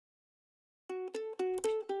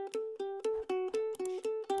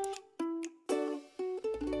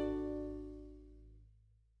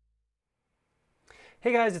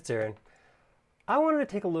Hey guys, it's Aaron. I wanted to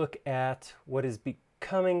take a look at what is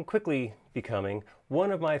quickly becoming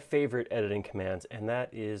one of my favorite editing commands, and that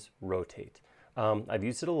is rotate. I've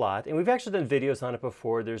used it a lot, and we've actually done videos on it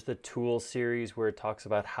before. There's the Tools series where it talks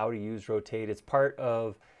about how to use rotate. It's part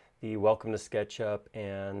of the Welcome to SketchUp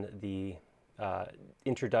and the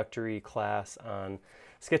introductory class on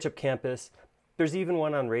SketchUp Campus. There's even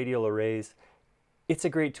one on radial arrays. It's a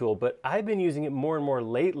great tool, but I've been using it more and more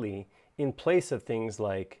lately in place of things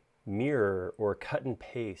like mirror or cut and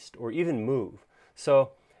paste or even move.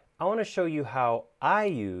 So I want to show you how I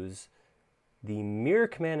use the mirror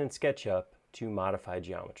command in SketchUp to modify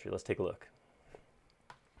geometry. Let's take a look.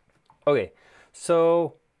 Okay,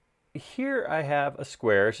 so here I have a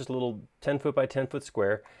square. It's just a little 10 foot by 10 foot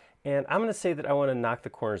square, and I'm going to say that I want to knock the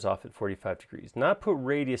corners off at 45 degrees, not put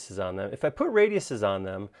radiuses on them. If I put radiuses on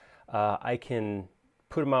them, I can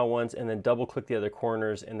put them out once and then double click the other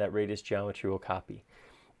corners and that radius geometry will copy.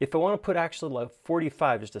 If I want to put actually like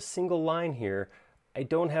 45, just a single line here, I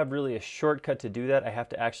don't have really a shortcut to do that. I have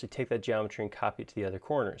to actually take that geometry and copy it to the other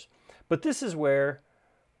corners. But this is where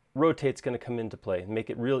rotate's going to come into play and make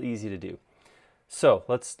it real easy to do. So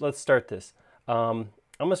let's start this. I'm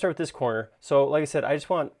going to start with this corner. So like I said, I just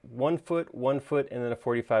want 1 foot, 1 foot, and then a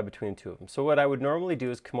 45 between the two of them. So what I would normally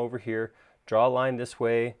do is come over here, draw a line this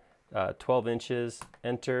way, 12 inches,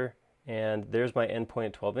 enter, and there's my endpoint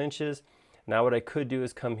at 12 inches. Now what I could do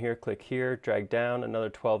is come here, click here, drag down another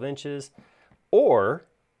 12 inches, or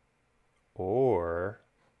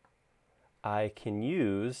I can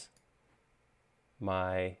use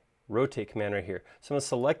my rotate command right here. So I'm going to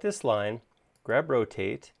select this line, grab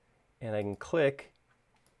rotate, and I can click,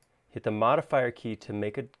 hit the modifier key to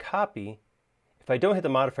make a copy. If I don't hit the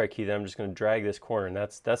modifier key, then I'm just going to drag this corner, and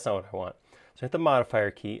that's not what I want. So hit the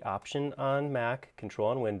modifier key, Option on Mac, Control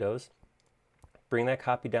on Windows, bring that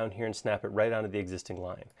copy down here and snap it right onto the existing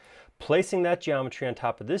line. Placing that geometry on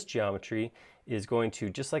top of this geometry is going to,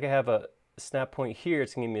 just like I have a snap point here,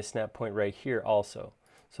 it's going to give me a snap point right here also.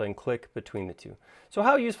 So I can click between the two. So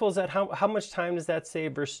how useful is that? How much time does that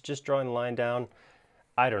save versus just drawing the line down?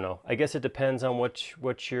 I don't know. I guess it depends on where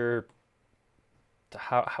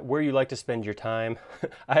you like to spend your time.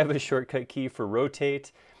 I have a shortcut key for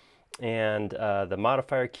rotate, and the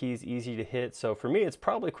modifier key is easy to hit. So for me, it's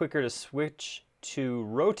probably quicker to switch to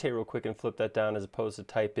rotate real quick and flip that down as opposed to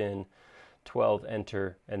type in 12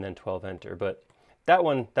 enter and then 12 enter. But that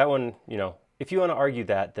one, you know, if you want to argue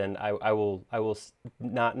that, then I will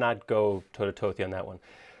not go toe to toe with you on that one.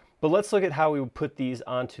 But let's look at how we would put these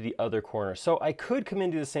onto the other corner. So I could come in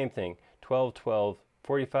and do the same thing. 12, 12,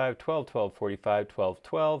 45, 12, 12, 45, 12,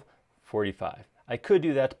 12, 45. I could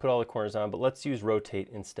do that to put all the corners on, but let's use rotate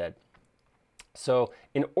instead. So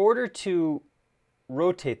in order to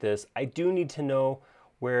rotate this, I do need to know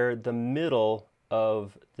where the middle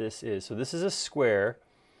of this is. So this is a square.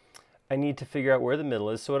 I need to figure out where the middle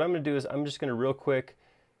is. So what I'm going to do is I'm just going to real quick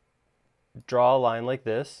draw a line like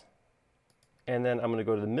this, and then I'm going to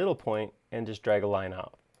go to the middle point and just drag a line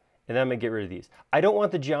out. And then I'm going to get rid of these. I don't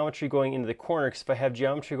want the geometry going into the corner, because if I have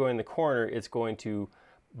geometry going in the corner, it's going to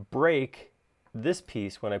break this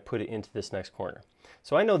piece when I put it into this next corner.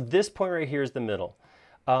 So I know this point right here is the middle.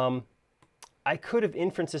 I could have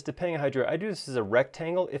inferenced this depending on how I drew it. I do this as a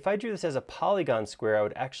rectangle. If I drew this as a polygon square, I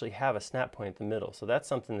would actually have a snap point at the middle. So that's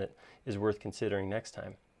something that is worth considering next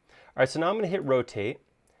time. All right, so now I'm going to hit rotate,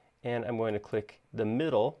 and I'm going to click the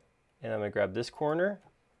middle, and I'm going to grab this corner.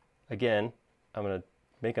 Again, I'm going to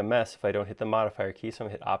make a mess if I don't hit the modifier key, so I'm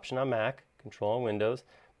going to hit Option on Mac, Control on Windows,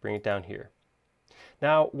 bring it down here.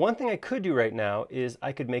 Now, one thing I could do right now is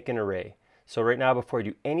I could make an array. So right now, before I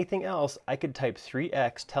do anything else, I could type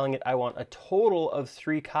 3x, telling it I want a total of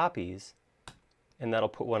 3 copies, and that'll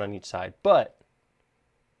put one on each side. But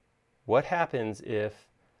what happens if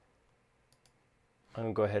I'm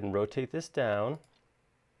going to go ahead and rotate this down?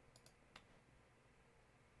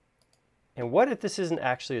 And what if this isn't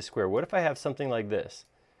actually a square? What if I have something like this?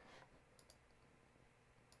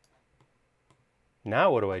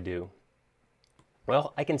 Now what do?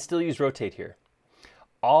 Well, I can still use rotate here.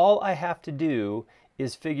 All I have to do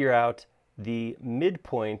is figure out the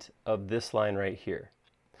midpoint of this line right here.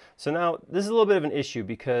 So now this is a little bit of an issue,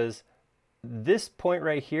 because this point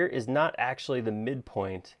right here is not actually the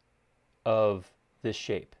midpoint of this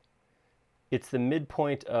shape. It's the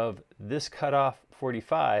midpoint of this cutoff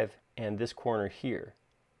 45 and this corner here.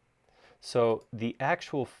 So the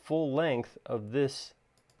actual full length of this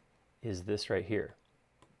is this right here.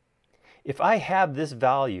 If I have this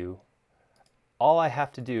value, all I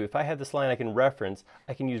have to do, if I have this line I can reference,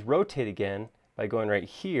 I can use rotate again by going right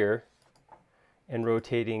here and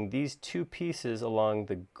rotating these two pieces along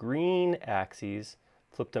the green axes,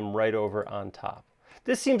 flip them right over on top.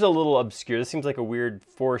 This seems a little obscure. This seems like a weird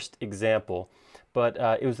forced example, but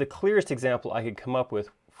it was the clearest example I could come up with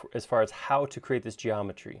as far as how to create this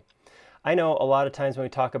geometry. I know a lot of times when we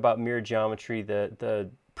talk about mirror geometry, the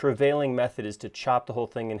prevailing method is to chop the whole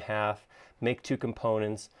thing in half, make two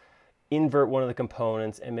components, invert one of the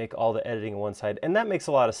components, and make all the editing on one side. And that makes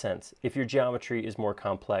a lot of sense if your geometry is more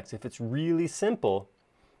complex. If it's really simple,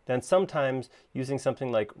 then sometimes using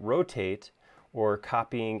something like rotate or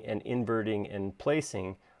copying and inverting and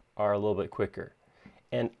placing are a little bit quicker.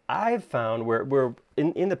 And I've found where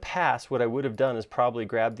in the past, what I would have done is probably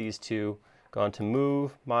grab these two, gone to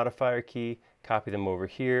move, modifier key, copy them over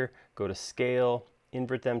here, go to scale,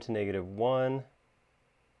 invert them to -1,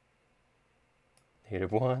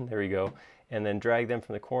 -1, there we go, and then drag them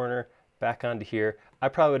from the corner back onto here. I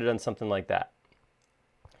probably would have done something like that.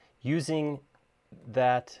 Using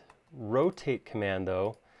that rotate command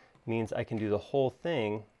though means I can do the whole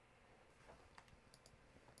thing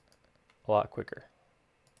a lot quicker.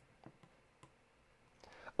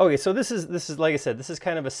 Okay, so this is like I said, this is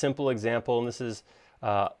kind of a simple example, and this is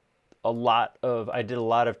I did a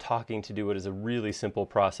lot of talking to do what is a really simple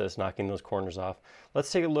process, knocking those corners off.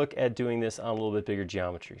 Let's take a look at doing this on a little bit bigger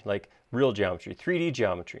geometry, like real geometry, 3D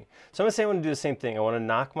geometry. So I'm gonna say I want to do the same thing. I want to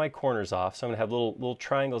knock my corners off, so I'm gonna have little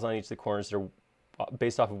triangles on each of the corners that are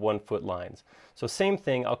based off of 1 foot lines. So same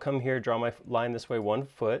thing, I'll come here, draw my line this way 1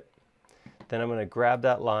 foot, then I'm gonna grab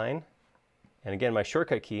that line, and again, my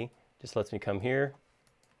shortcut key just lets me come here,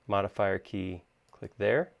 modifier key, click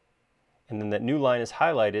there, and then that new line is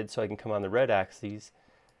highlighted so I can come on the red axes,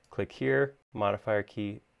 click here, modifier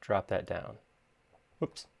key, drop that down.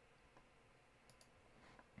 Whoops.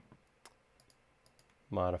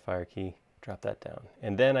 Modifier key, drop that down.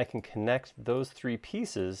 And then I can connect those 3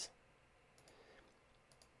 pieces,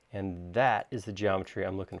 and that is the geometry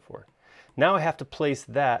I'm looking for. Now I have to place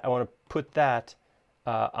that, I want to put that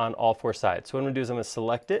on all 4 sides. So what I'm going to do is I'm going to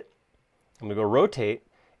select it, I'm going to go rotate,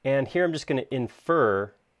 and here I'm just going to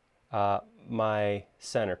infer my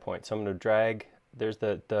center point. So I'm going to drag, there's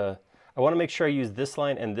I want to make sure I use this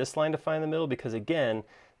line and this line to find the middle, because again,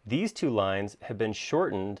 these 2 lines have been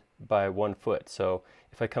shortened by 1 foot. So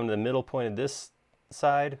if I come to the middle point of this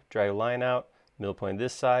side, drag a line out, middle point of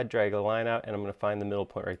this side, drag a line out, and I'm going to find the middle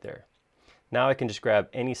point right there. Now I can just grab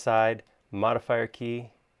any side, modifier key,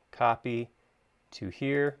 copy to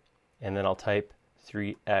here, and then I'll type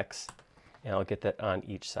 3x, and I'll get that on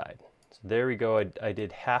each side. So there we go, I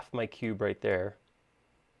did half my cube right there.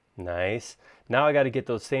 Nice. Now I got to get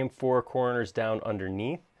those same 4 corners down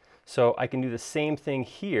underneath. So I can do the same thing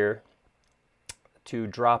here to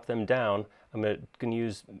drop them down. I'm going to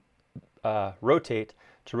use rotate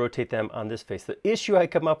to rotate them on this face. The issue I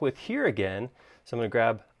come up with here again, so I'm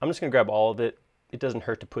just going to grab all of it. It doesn't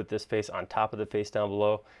hurt to put this face on top of the face down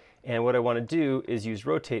below. And what I want to do is use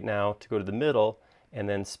rotate now to go to the middle and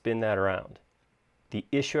then spin that around. The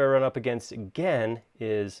issue I run up against again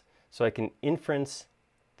is, so I can inference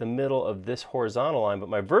the middle of this horizontal line, but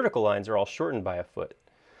my vertical lines are all shortened by 1 foot.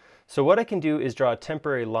 So what I can do is draw a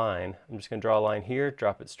temporary line. I'm just going to draw a line here,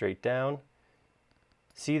 drop it straight down.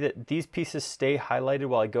 See that these pieces stay highlighted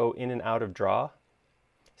while I go in and out of draw.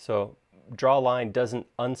 So draw line doesn't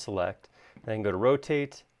unselect. Then I can go to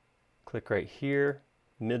rotate, click right here,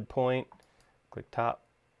 midpoint, click top,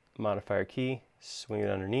 modifier key, swing it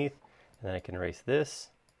underneath, and then I can erase this,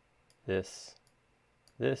 this,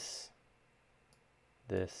 this,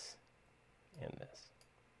 this, and this.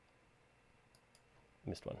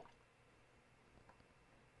 Missed one.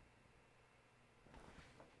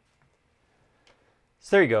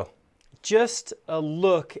 So there you go. Just a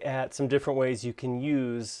look at some different ways you can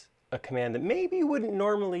use a command that maybe you wouldn't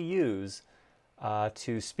normally use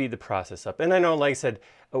to speed the process up. And I know, like I said,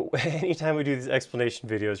 anytime we do these explanation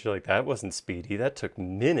videos, you're like, that wasn't speedy. That took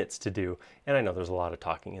minutes to do. And I know there's a lot of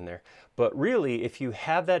talking in there. But really, if you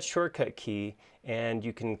have that shortcut key and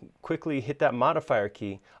you can quickly hit that modifier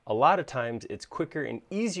key, a lot of times it's quicker and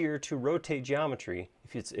easier to rotate geometry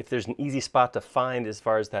if there's an easy spot to find as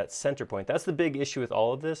far as that center point. That's the big issue with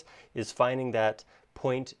all of this, is finding that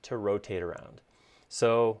point to rotate around.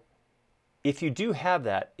 So if you do have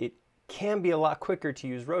that, it can be a lot quicker to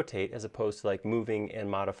use rotate as opposed to like moving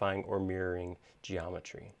and modifying or mirroring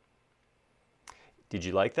geometry. Did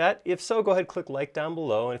you like that? If so, go ahead and click like down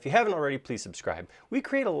below, and if you haven't already, please subscribe. We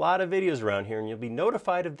create a lot of videos around here and you'll be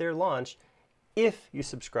notified of their launch if you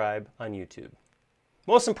subscribe on YouTube.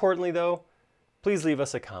 Most importantly though, please leave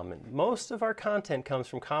us a comment. Most of our content comes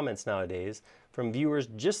from comments nowadays from viewers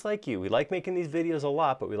just like you. We like making these videos a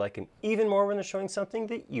lot, but we like them even more when they're showing something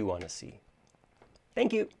that you want to see.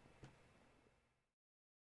 Thank you.